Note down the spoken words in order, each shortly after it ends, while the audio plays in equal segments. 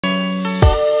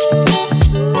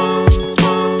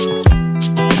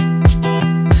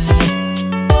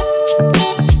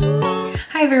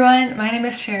everyone, my name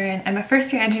is Sharon. I'm a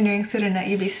first year engineering student at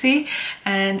UBC,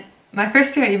 and my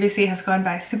first year at UBC has gone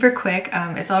by super quick.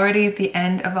 It's already the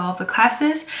end of all of the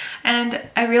classes, and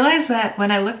I realized that when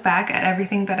I look back at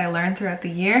everything that I learned throughout the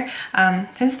year,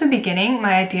 since the beginning,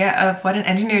 my idea of what an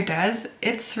engineer does,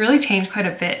 it's really changed quite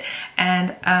a bit,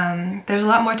 and there's a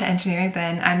lot more to engineering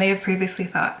than I may have previously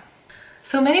thought.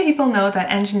 So many people know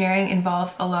that engineering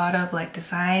involves a lot of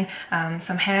design,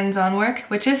 some hands-on work,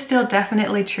 which is still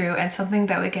definitely true and something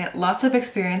that we get lots of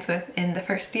experience with in the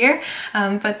first year.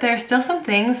 But there are still some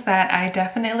things that I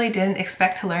definitely didn't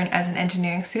expect to learn as an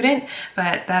engineering student,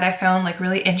 but that I found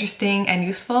really interesting and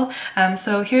useful.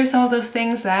 So here's some of those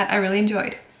things that I really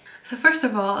enjoyed. So first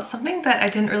of all, something that I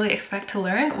didn't really expect to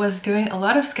learn was doing a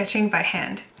lot of sketching by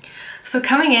hand. So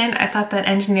coming in, I thought that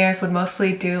engineers would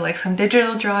mostly do some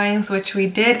digital drawings, which we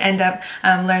did end up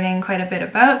learning quite a bit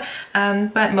about,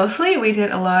 but mostly we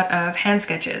did a lot of hand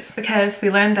sketches because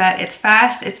we learned that it's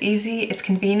fast, it's easy, it's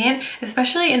convenient,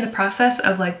 especially in the process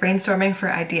of brainstorming for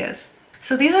ideas.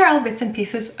 So these are all bits and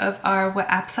pieces of our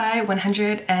AppSci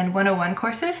 100 and 101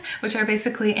 courses, which are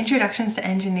basically introductions to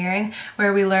engineering,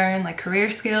 where we learn career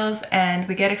skills and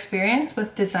we get experience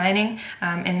with designing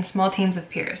in small teams of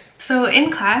peers. So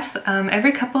in class,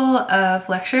 every couple of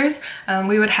lectures,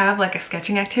 we would have a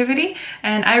sketching activity,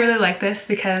 and I really like this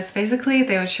because basically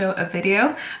they would show a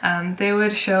video, they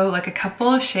would show a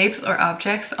couple shapes or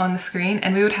objects on the screen,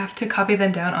 and we would have to copy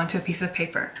them down onto a piece of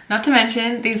paper. Not to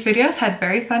mention, these videos had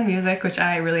very fun music, which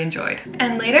I really enjoyed.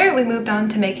 And later we moved on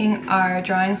to making our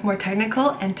drawings more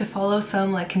technical and to follow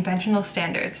some conventional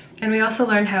standards. And we also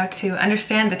learned how to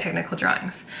understand the technical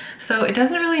drawings. So it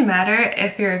doesn't really matter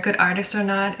if you're a good artist or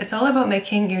not, it's all about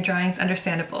making your drawings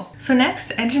understandable. So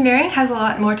next, engineering has a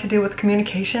lot more to do with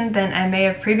communication than I may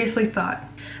have previously thought.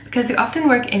 Because you often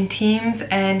work in teams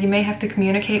and you may have to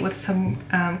communicate with some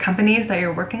companies that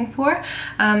you're working for.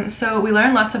 So we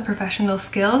learn lots of professional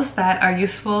skills that are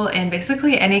useful in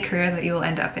basically any career that you will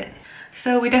end up in.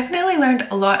 So we definitely learned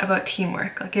a lot about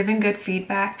teamwork, giving good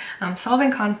feedback,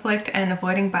 solving conflict, and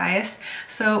avoiding bias.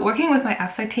 So working with my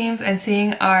AppSci teams and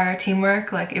seeing our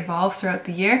teamwork evolve throughout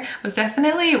the year was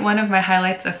definitely one of my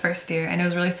highlights of first year, and it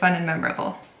was really fun and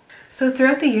memorable. So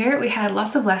throughout the year, we had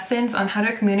lots of lessons on how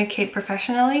to communicate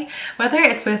professionally, whether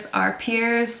it's with our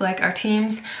peers, our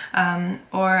teams,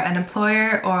 or an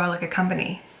employer, or a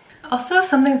company. Also,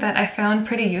 something that I found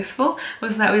pretty useful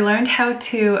was that we learned how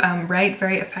to write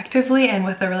very effectively and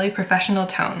with a really professional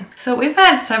tone. So we've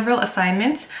had several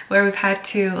assignments where we've had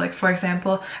to, for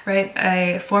example, write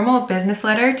a formal business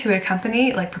letter to a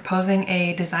company, proposing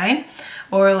a design,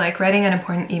 or writing an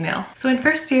important email. So in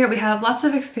first year, we have lots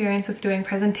of experience with doing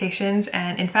presentations,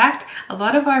 and in fact, a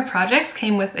lot of our projects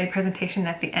came with a presentation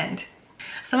at the end.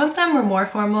 Some of them were more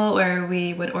formal, where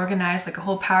we would organize a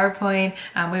whole PowerPoint,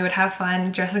 we would have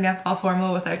fun dressing up all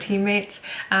formal with our teammates.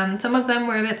 Some of them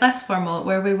were a bit less formal,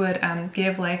 where we would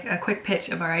give a quick pitch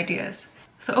of our ideas.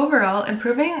 So overall,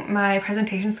 improving my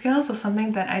presentation skills was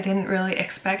something that I didn't really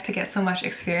expect to get so much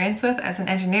experience with as an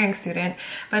engineering student,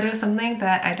 but it was something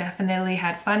that I definitely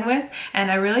had fun with,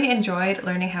 and I really enjoyed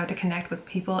learning how to connect with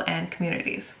people and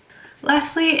communities.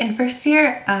 Lastly, in first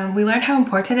year, we learned how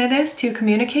important it is to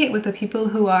communicate with the people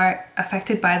who are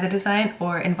affected by the design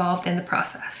or involved in the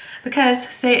process. Because,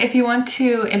 say, if you want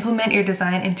to implement your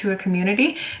design into a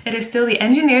community, it is still the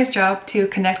engineer's job to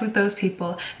connect with those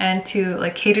people and to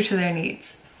cater to their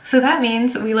needs. So that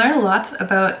means we learn a lot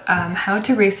about how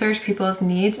to research people's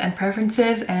needs and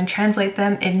preferences and translate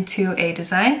them into a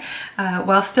design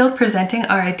while still presenting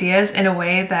our ideas in a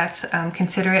way that's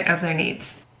considerate of their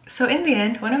needs. So in the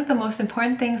end, one of the most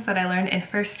important things that I learned in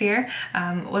first year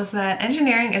was that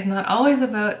engineering is not always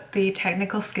about the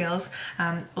technical skills.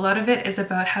 A lot of it is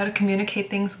about how to communicate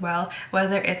things well,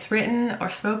 whether it's written or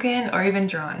spoken or even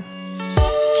drawn.